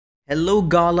Hello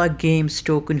Gala Games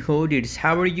token holders,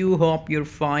 how are you? Hope you're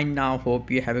fine now.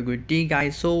 Hope you have a good day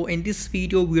guys. So in this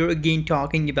video we're again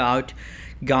talking about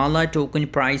Gala token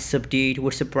price update.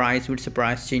 What's the price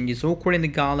changes occur in the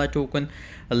Gala token.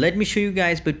 Let me show you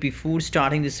guys, but before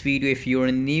starting this video, if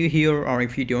you're new here or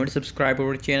if you don't subscribe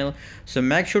our channel, so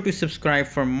make sure to subscribe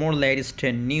for more latest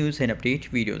news and update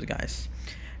videos guys.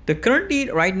 The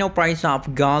currently right now price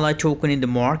of Gala token in the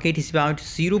market is about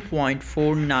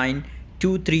 0.4923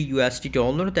 USD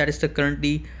dollar. That is the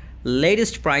currently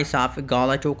latest price of a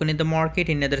Gala token in the market.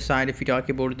 In the other side, if you talk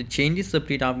about the changes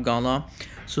update of Gala,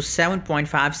 so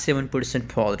 7.57%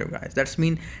 positive guys. That's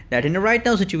mean that in the right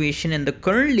now situation and the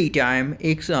currently time,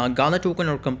 Gala token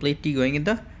are completely going in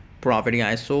the profit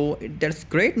guys. So that's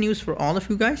great news for all of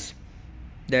you guys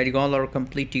that Gala are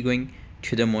completely going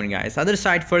to the moon guys. Other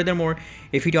side, furthermore,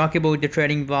 if you talk about the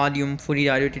trading volume, fully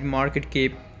diluted market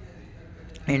cap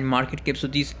and market cap, so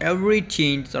these every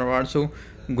changes are also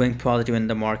going positive in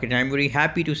the market, and I'm very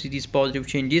happy to see these positive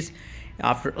changes.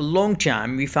 After a long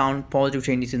time we found positive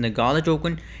changes in the Gala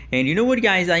token. And you know what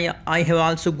guys, I have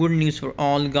also good news for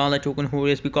all Gala token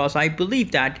holders, because I believe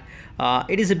that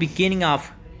it is a beginning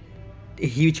of a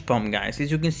huge pump guys. As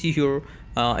you can see here,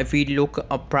 if we look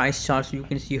up price charts, you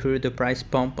can see here the price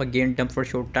pump again dump for a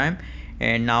short time,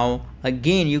 and now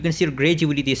again you can see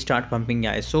gradually they start pumping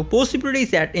guys. So possibilities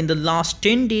that in the last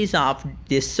 10 days of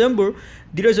December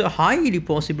there is a highly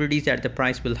possibilities that the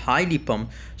price will highly pump.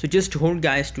 So just hold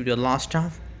guys to the last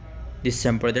of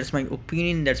December. That's my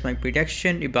opinion, that's my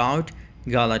prediction about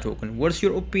Gala token. What's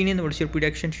your opinion, what's your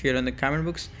prediction? Share in the comment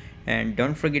box, and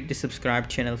don't forget to subscribe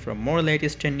channel for more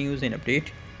latest news and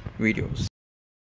update videos.